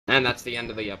And that's the end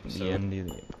of the The episode. end of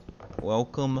the...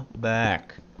 Welcome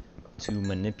back to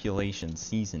Manipulation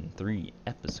Season 3,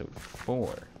 Episode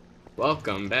 4.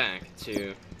 Welcome back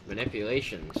to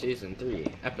Manipulation Season 3,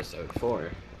 Episode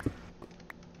 4.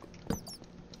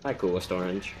 Hi, Coolest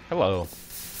Orange. Hello.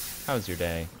 How's your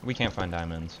day? We can't find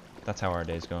diamonds. That's how our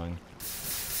day's going.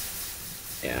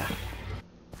 Yeah.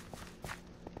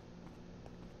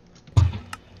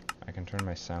 I can turn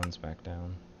my sounds back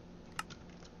down.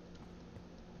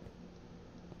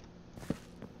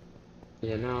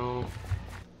 You know...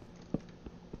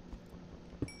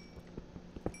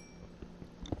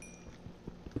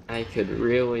 I could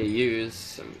really use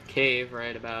some cave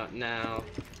right about now.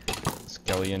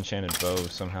 Skelly enchanted bow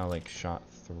somehow like shot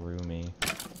through me.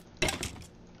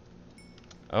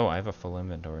 Oh, I have a full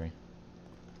inventory.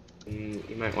 You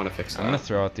might want to fix that. I'm gonna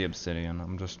throw out the obsidian.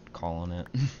 I'm just calling it.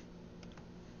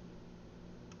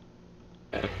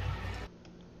 Okay.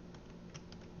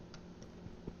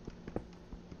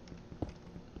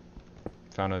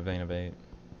 Found a vein of 8.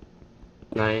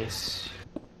 Nice.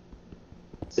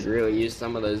 Could really use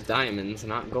some of those diamonds,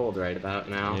 not gold right about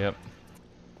now. Yep.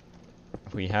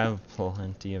 We have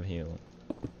plenty of healing.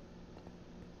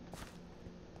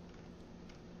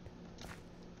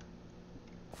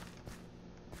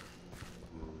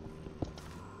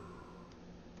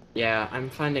 Yeah, I'm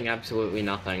finding absolutely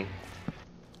nothing.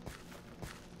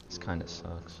 This kinda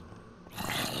sucks.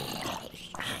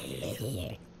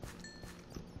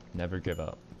 Never give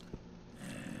up.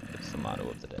 It's the motto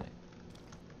of the day.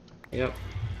 Yep.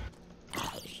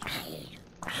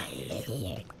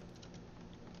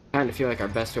 Kind of feel like our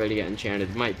best way to get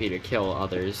enchanted might be to kill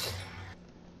others.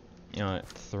 You know,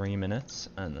 3 minutes,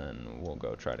 and then we'll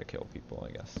go try to kill people,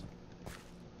 I guess.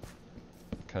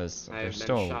 Because I have there's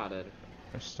been shotted.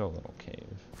 still a little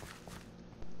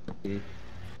cave.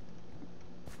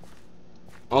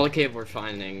 All the cave we're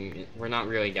finding, we're not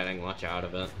really getting much out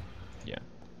of it. Yeah.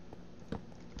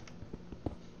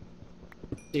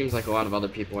 Seems like a lot of other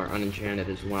people are unenchanted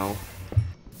as well.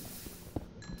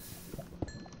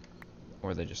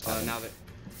 Or they just haven't.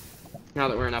 Now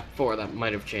that we're in F4, that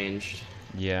might have changed.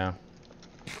 Yeah.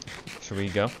 Should we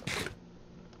go?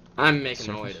 I'm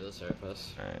making my way Surface? to the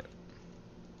surface. Alright.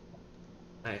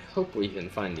 I hope we can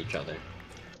find each other.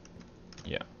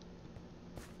 Yeah.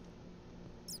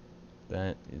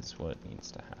 That is what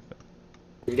needs to happen.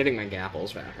 I'm getting my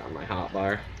gapples back on my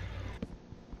hotbar.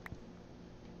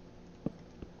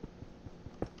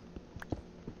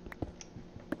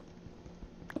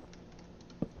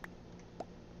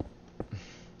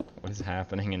 What is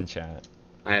happening in chat?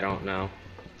 I don't know.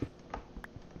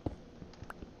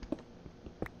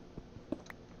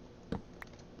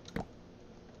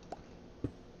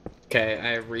 Okay, I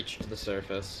have reached the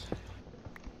surface.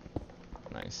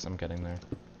 Nice, I'm getting there.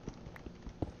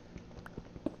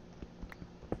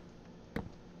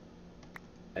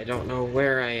 I don't know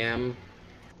where I am.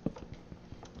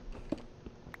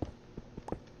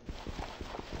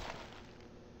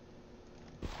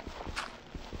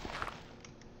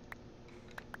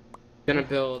 Gonna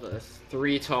build a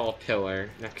 3 tall pillar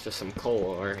next to some coal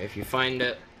ore. If you find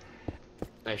it,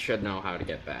 I should know how to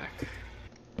get back.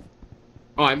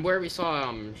 Oh, I'm where we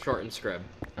saw Short and Scrib.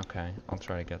 Okay, I'll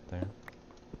try to get there.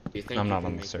 Do you think I'm you not can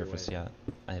on the make your surface way? yet.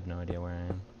 I have no idea where I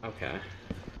am. Okay.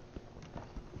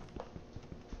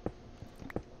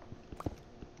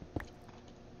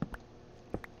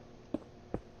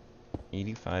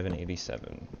 '85 and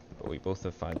 87, but we both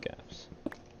have 5 gaps.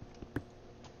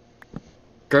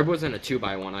 Scrib was in a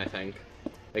 2x1, I think.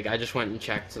 Like, I just went and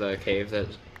checked the cave that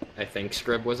I think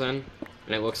Scrib was in,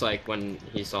 and it looks like when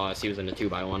he saw us, he was in a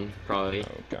 2x1. Probably Oh,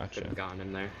 gotcha. could have gotten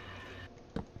him there.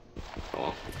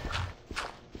 Oh.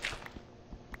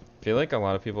 I feel like a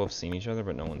lot of people have seen each other,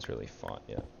 but no one's really fought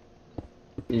yet.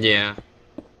 Yeah.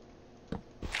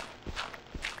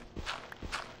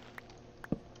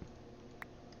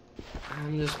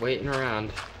 I'm just waiting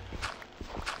around.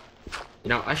 You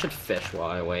know, I should fish while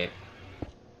I wait.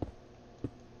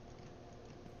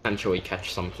 Potentially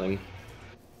catch something.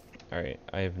 Alright,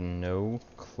 I have no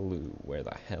clue where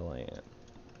the hell I am.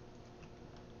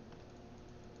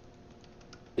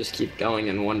 Just keep going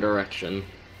in one direction.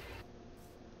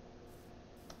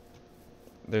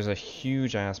 There's a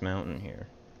huge ass mountain here.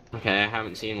 Okay, I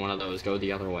haven't seen one of those go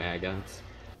the other way, I guess.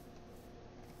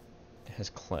 It has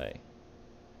clay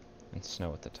and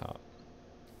snow at the top.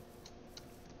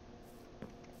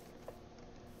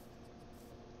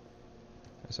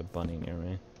 There's a bunny near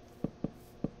me.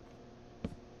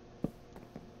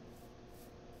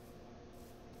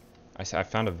 I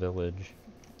found a village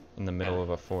in the middle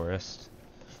of a forest.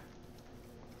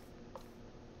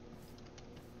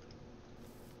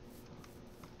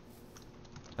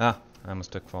 Ah, I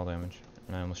almost took fall damage,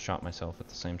 and I almost shot myself at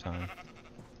the same time.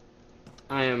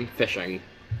 I am fishing.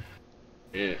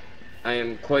 Yeah. I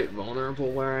am quite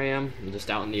vulnerable where I am. I'm just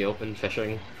out in the open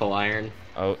fishing, full iron.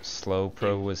 Oh, Slow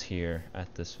Pro was here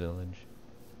at this village.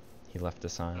 He left a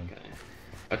sign.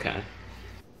 Okay. Okay.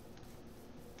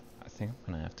 I think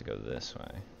I'm gonna have to go this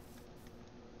way.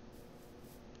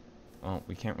 Well,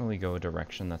 we can't really go a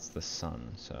direction that's the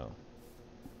sun, so...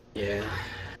 Yeah.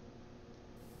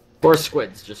 4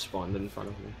 squids just spawned in front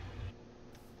of me.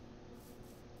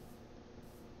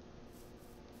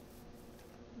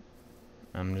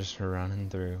 I'm just running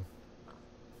through.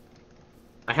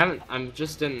 I'm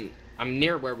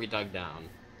near where we dug down.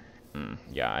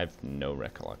 Yeah, I have no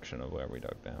recollection of where we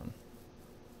dug down.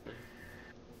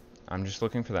 I'm just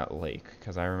looking for that lake,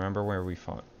 because I remember where we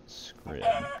fought Squid.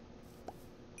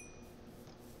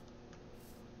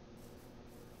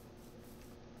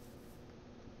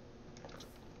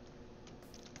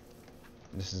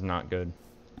 This is not good.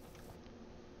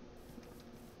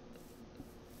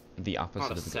 The opposite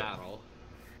Not a of the saddle.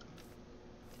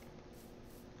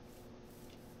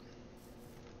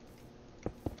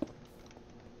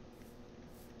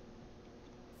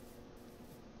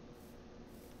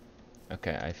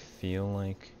 Okay, I feel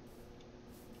like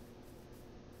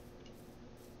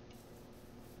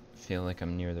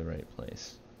I'm near the right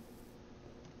place.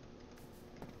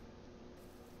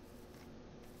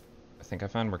 I think I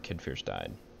found where Kidfierce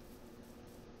died.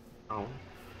 Oh.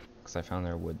 Because I found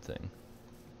their wood thing.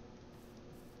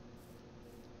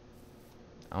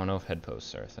 I don't know if head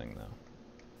posts are a thing though.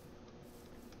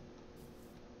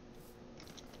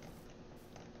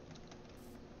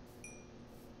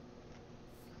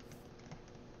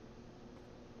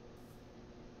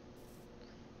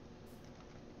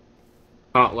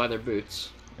 Oh, leather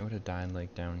boots. It would have died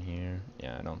like down here.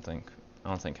 Yeah, I don't think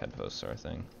head posts are a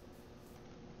thing.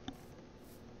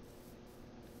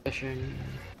 Fishing.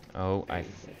 Oh, I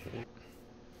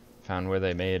found where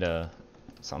they made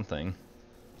something.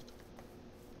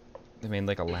 They made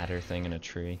like a ladder thing in a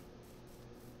tree.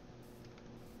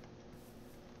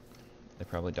 They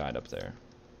probably died up there.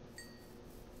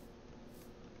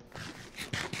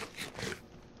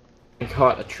 I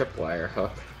caught a tripwire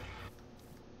hook.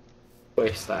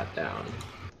 Place that down.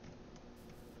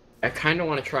 I kind of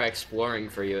want to try exploring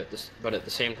for you but at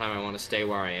the same time I want to stay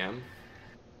where I am.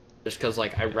 Just because,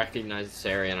 like, I recognize this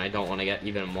area and I don't want to get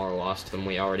even more lost than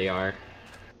we already are.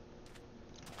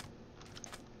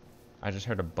 I just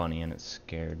heard a bunny and it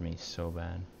scared me so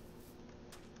bad.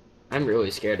 I'm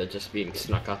really scared of just being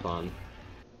snuck up on.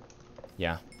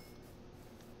 Yeah.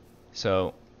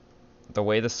 So, the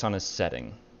way the sun is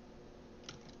setting,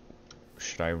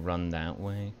 should I run that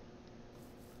way?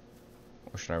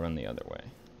 Or should I run the other way?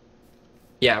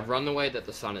 Yeah, run the way that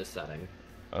the sun is setting.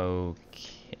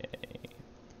 Okay.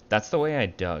 That's the way I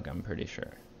dug, I'm pretty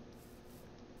sure.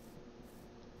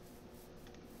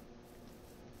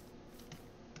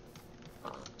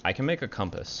 I can make a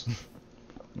compass. I'm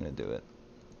gonna do it.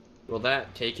 Will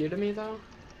that take you to me, though?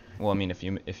 Well, I mean, if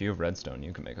you have redstone,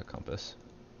 you can make a compass.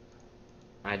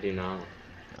 I do not.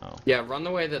 Oh. Yeah, run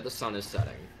the way that the sun is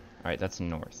setting. Alright, that's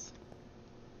north.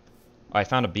 Oh, I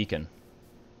found a beacon.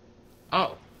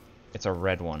 Oh. It's a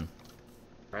red one.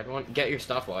 Red one? Get your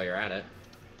stuff while you're at it.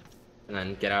 And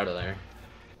then get out of there.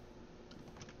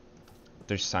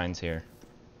 There's signs here.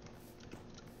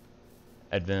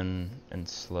 Edvin and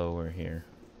Slow are here.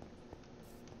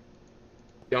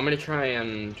 You want me to try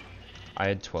and... I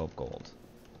had 12 gold.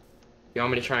 You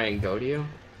want me to try and go to you?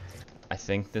 I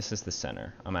think this is the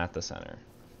center. I'm at the center.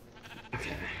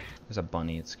 Okay. There's a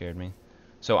bunny, it scared me.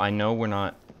 So I know we're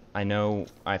not... I know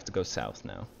I have to go south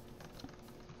now.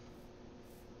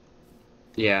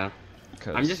 Yeah.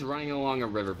 I'm just running along a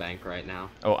riverbank right now.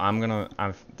 Oh,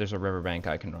 there's a riverbank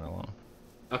I can run along.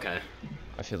 Okay.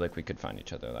 I feel like we could find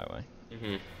each other that way.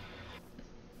 Mm-hmm.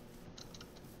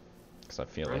 Because I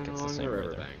feel like it's the same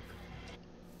riverbank.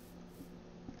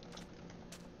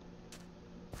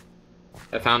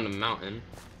 I found a mountain.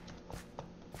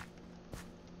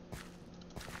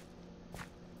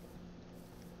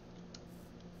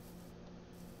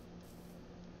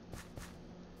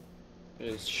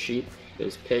 There's sheep,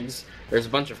 there's pigs, there's a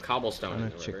bunch of cobblestone in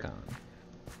the river.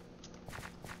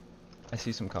 I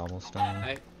see some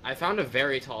cobblestone. I found a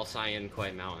very tall cyan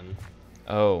clay mountain.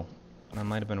 Oh, that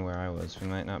might have been where I was. We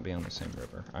might not be on the same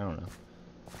river. I don't know.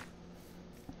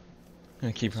 I'm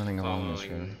gonna keep running along this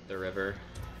river. The river.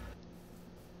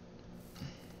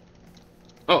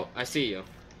 Oh, I see you.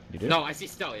 You do? No, I see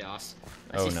Stelios.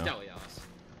 I see Stelios.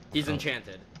 He's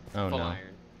enchanted. Oh, Full no. iron.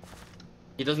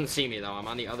 He doesn't see me though. I'm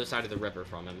on the other side of the river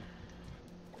from him.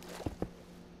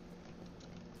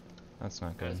 That's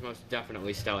not That good. is most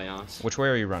definitely Stelios. Which way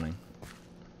are you running?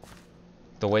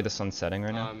 The way the sun's setting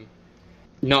right now?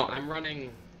 No, I'm running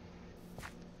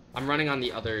on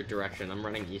the other direction. I'm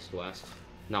running east-west.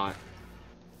 Not...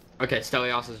 Okay,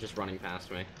 Stelios is just running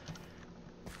past me.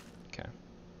 Okay.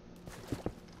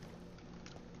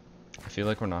 I feel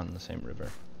like we're not in the same river.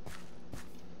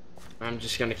 I'm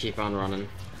just gonna keep on running.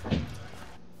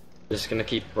 Just gonna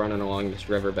keep running along this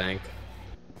riverbank.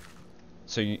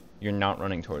 So you're not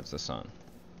running towards the sun?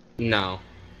 No.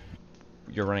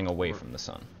 You're running away from the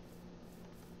sun?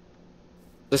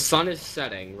 The sun is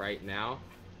setting right now,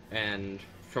 and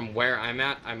from where I'm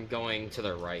at, I'm going to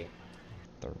the right.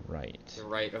 The right. The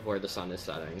right of where the sun is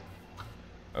setting.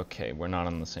 Okay, we're not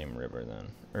on the same river then.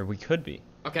 Or we could be.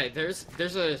 Okay, there's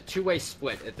a two-way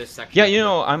split at this section. Yeah, you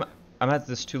know, I'm at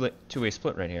this two-way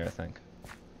split right here, I think.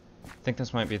 I think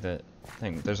this might be the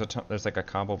thing. There's like a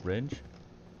cobble bridge.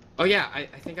 Oh yeah, I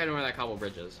think I know where that cobble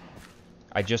bridge is.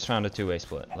 I just found a two-way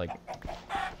split. Like,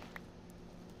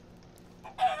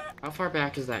 how far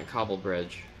back is that cobble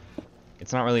bridge?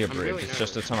 it's not really a I'm bridge, really it's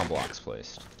just a ton of blocks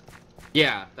placed.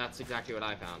 Yeah, that's exactly what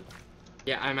I found.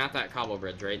 Yeah, I'm at that cobble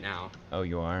bridge right now. Oh,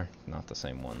 you are? Not the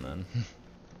same one then.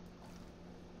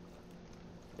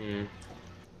 Hmm.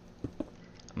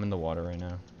 I'm in the water right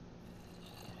now.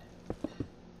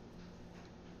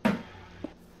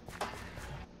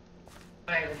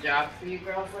 I have a job for you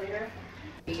girls later.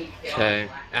 Okay,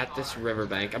 at this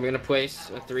riverbank, I'm gonna place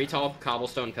a 3 tall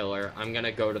cobblestone pillar. I'm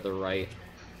gonna go to the right.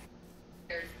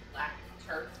 There's black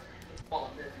turf.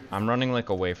 I'm running like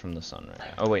away from the sun right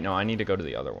now. Oh wait, no, I need to go to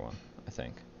the other one, I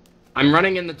think. I'm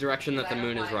running in the direction that the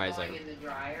moon is rising. In the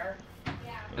dryer.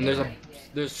 And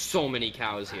there's so many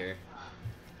cows here.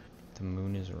 The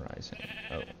moon is rising.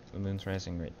 Oh, the moon's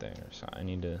rising right there. So I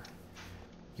need to...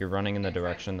 You're running in the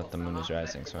direction that the moon is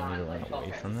rising, so I need to run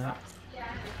away from that?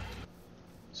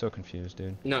 So confused,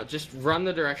 dude. No, just run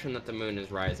the direction that the moon is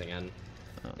rising in.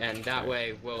 Oh, And that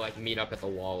way we'll like meet up at the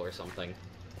wall or something.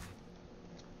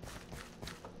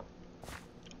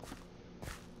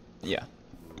 yeah.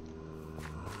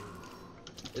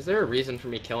 Is there a reason for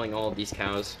me killing all of these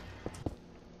cows?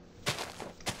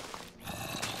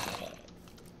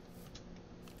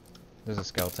 There's a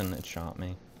skeleton, it shot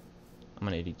me. I'm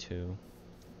an 82.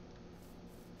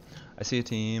 I see a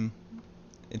team.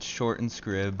 It's Short and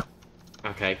Scrib.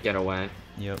 Okay, get away.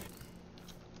 Yep.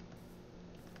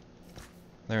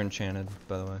 They're enchanted,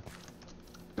 by the way.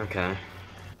 Okay.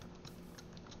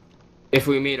 If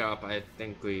we meet up, I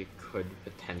think we could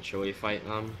potentially fight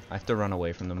them. I have to run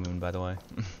away from the moon, by the way.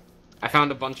 I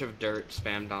found a bunch of dirt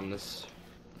spammed on this.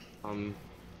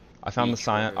 I found the beach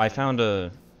cyan. or I thing. found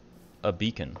a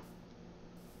beacon.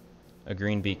 A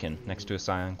green beacon next to a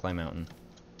cyan clay mountain.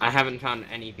 I haven't found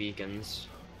any beacons.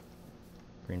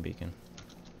 Green beacon.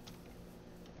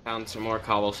 Found some more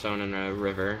cobblestone in a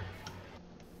river.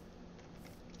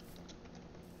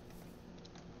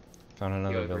 Found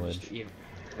another village.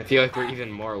 I feel like we're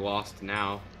even more lost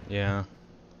now. Yeah.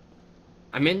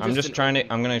 I'm I'm just an trying to.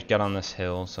 open- I'm gonna get on this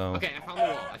hill. So. Okay, I found the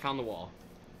wall. I found the wall.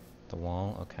 The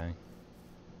wall. Okay.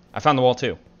 I found the wall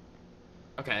too.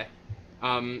 Okay.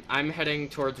 I'm heading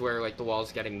towards where like the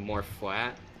wall's getting more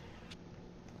flat.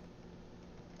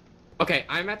 Okay,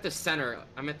 I'm at the center.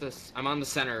 I'm on the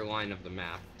center line of the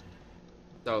map.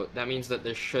 So that means that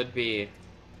there should be.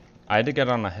 I had to get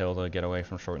on a hill to get away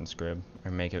from Short and Scrib,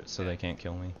 or make it so they can't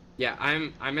kill me. Yeah,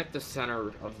 I'm at the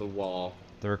center of the wall.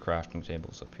 There are crafting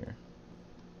tables up here.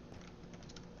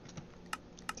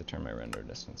 To turn my render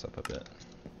distance up a bit.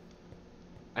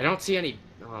 I don't see any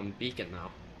beacon though.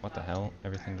 What the hell?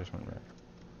 Everything just went red.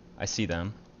 I see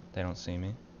them. They don't see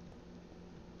me.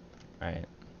 Alright.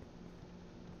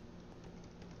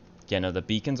 Yeah, no, the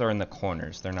beacons are in the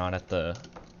corners. They're not at the...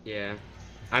 Yeah,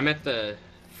 I'm at the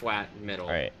flat middle.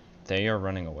 Alright. They are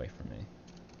running away from me.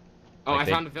 Oh, Like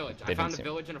I found a village. they I didn't found a see me.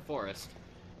 village in a forest.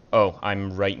 Oh,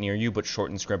 I'm right near you, but Short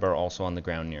and Scrib are also on the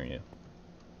ground near you.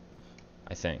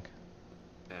 I think.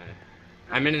 Okay.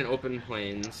 I'm in an open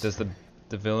plains. Does the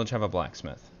village have a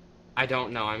blacksmith? I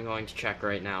don't know. I'm going to check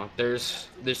right now. There's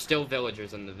still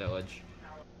villagers in the village.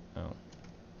 Oh.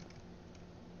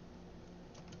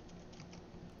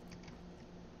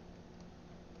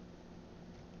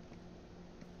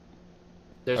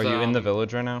 There's, Are you in the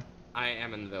village right now? I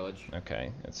am in the village.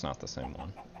 Okay, it's not the same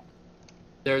one.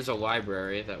 There's a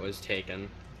library that was taken.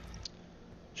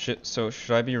 So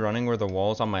should I be running where the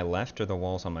wall's on my left or the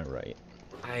wall's on my right?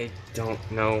 I don't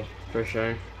know for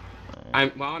sure.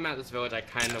 Alright. While I'm at this village, I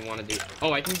kind of want to do.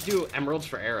 Oh, I can do emeralds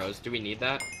for arrows. Do we need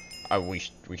that?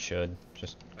 We should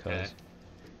just Okay. cause.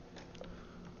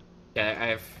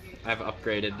 Okay, I've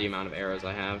upgraded the amount of arrows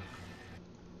I have.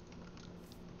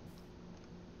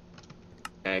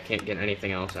 I can't get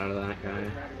anything else out of that guy.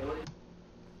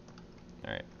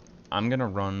 Alright. I'm gonna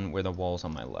run where the wall's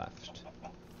on my left.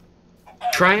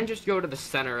 Try and just go to the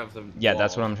center of the Yeah, wall.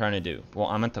 that's what I'm trying to do. Well,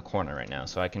 I'm at the corner right now,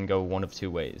 so I can go one of two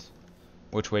ways.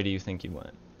 Which way do you think you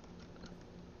went?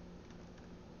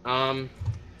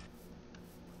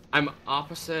 I'm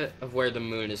opposite of where the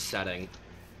moon is setting.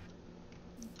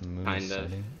 The moon Kind is of.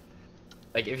 setting.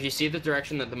 Like, if you see the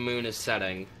direction that the moon is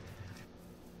setting...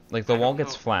 Like, the I wall don't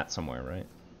gets know. flat somewhere, right?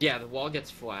 Yeah, the wall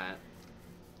gets flat.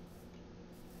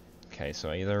 Okay, so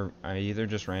I either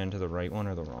just ran to the right one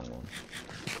or the wrong one.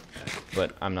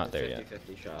 But I'm not there yet.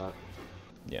 50-50 shot.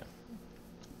 Yeah.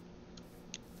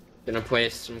 Gonna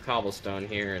place some cobblestone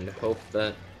here and hope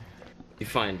that you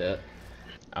find it.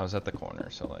 I was at the corner,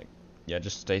 so like, yeah,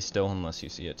 just stay still unless you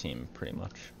see a team, pretty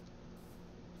much.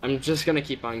 I'm just gonna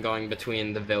keep on going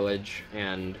between the village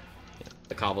and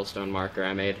the cobblestone marker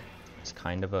I made. It's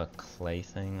kind of a clay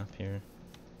thing up here.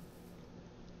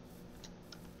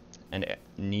 And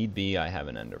need be, I have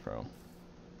an ender pearl.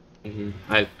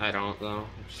 I don't though,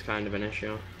 which is kind of an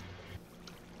issue.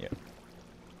 Yeah.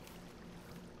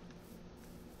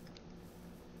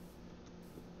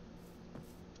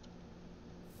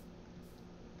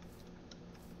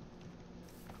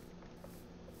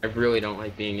 I really don't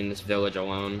like being in this village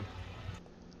alone.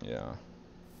 Yeah.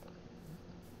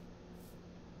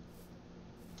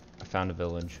 I found a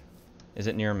village. Is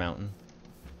it near a mountain?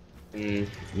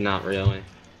 Not really.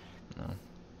 No.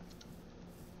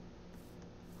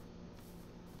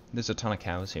 There's a ton of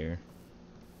cows here.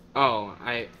 Oh,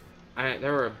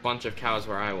 there were a bunch of cows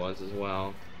where I was as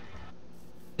well.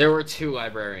 There were 2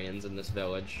 librarians in this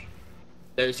village.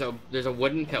 There's a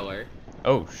wooden pillar.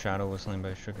 Oh, Shadow was slain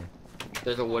by Sugar.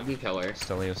 There's a wooden pillar.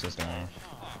 Stelios is down.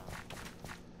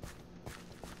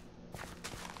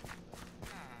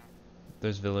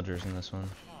 There's villagers in this one.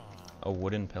 A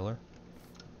wooden pillar?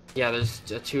 Yeah, there's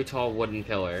a 2 tall wooden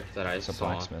pillar that I There's a saw.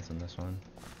 blacksmith in this one.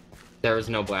 There was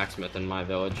no blacksmith in my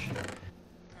village.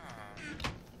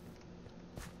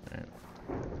 Alright.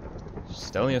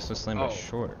 Stelios was slain by Oh.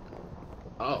 Short.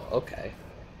 Oh, okay.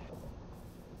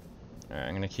 Alright,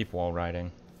 I'm gonna keep wall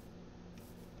riding.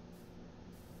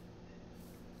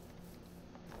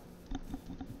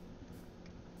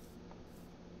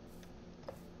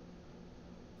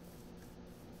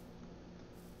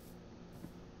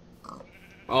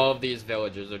 All of these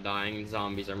villagers are dying and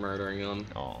zombies are murdering them.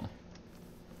 Oh.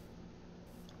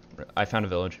 I found a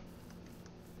village.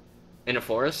 In a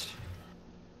forest?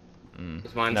 Mm.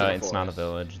 'Cause mine's No, in a it's not a forest.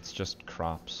 village. It's just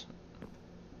crops.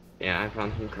 Yeah, I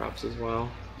found some crops as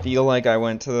well. Feel like I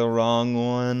went to the wrong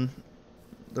one.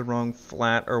 The wrong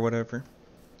flat or whatever.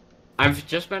 I've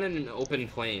just been in an open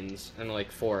plains and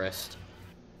like forest.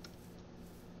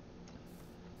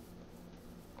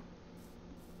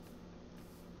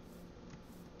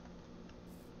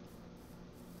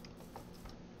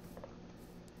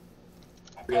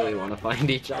 Really want to find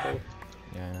each other.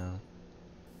 Yeah, I know.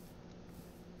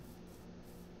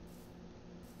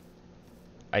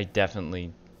 I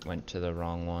definitely went to the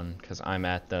wrong one because I'm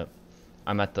at the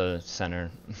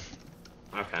center.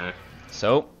 Okay.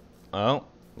 So, oh,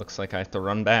 looks like I have to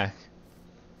run back.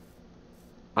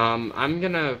 I'm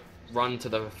gonna run to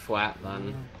the flat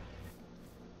then.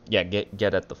 Yeah,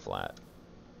 get at the flat.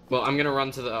 Well, I'm gonna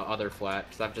run to the other flat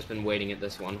because I've just been waiting at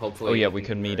this one. Hopefully. Oh yeah, we we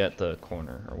can could meet converge. at the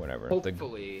corner or whatever.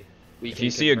 Hopefully. We If can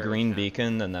you see a converge green now.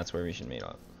 beacon, then that's where we should meet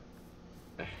up.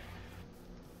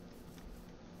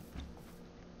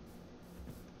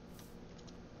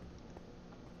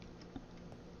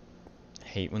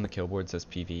 Hate when the kill board says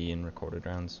PvE in recorded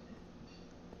rounds.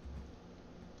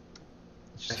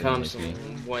 It's I just found a some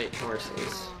PvP. white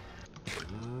horses.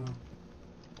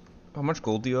 How much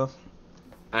gold do you have?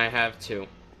 I have 2.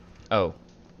 Oh,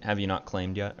 have you not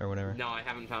claimed yet or whatever? No, I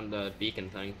haven't found the beacon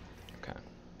thing. Okay.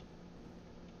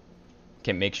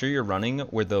 Okay, make sure you're running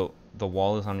where the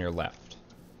wall is on your left.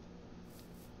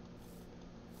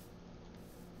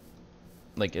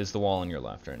 Like, is the wall on your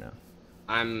left right now?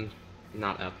 I'm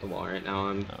not at the wall right now.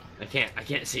 Oh. I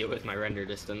can't see it with my render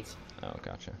distance. Oh,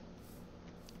 gotcha.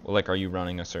 Well, like, are you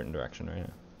running a certain direction right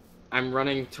now? I'm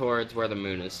running towards where the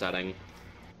moon is setting.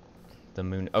 The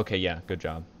moon. Okay, yeah, good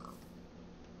job.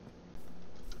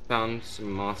 Found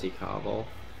some mossy cobble.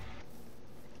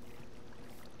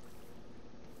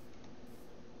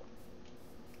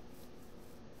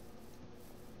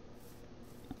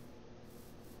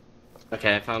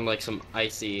 Okay, I found like some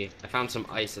icy. I found some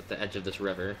ice at the edge of this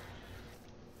river.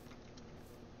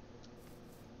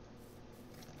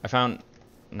 I found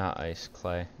not ice,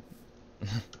 clay.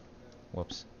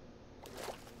 Whoops.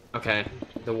 Okay,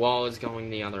 the wall is going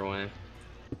the other way.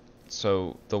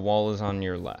 So the wall is on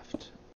your left.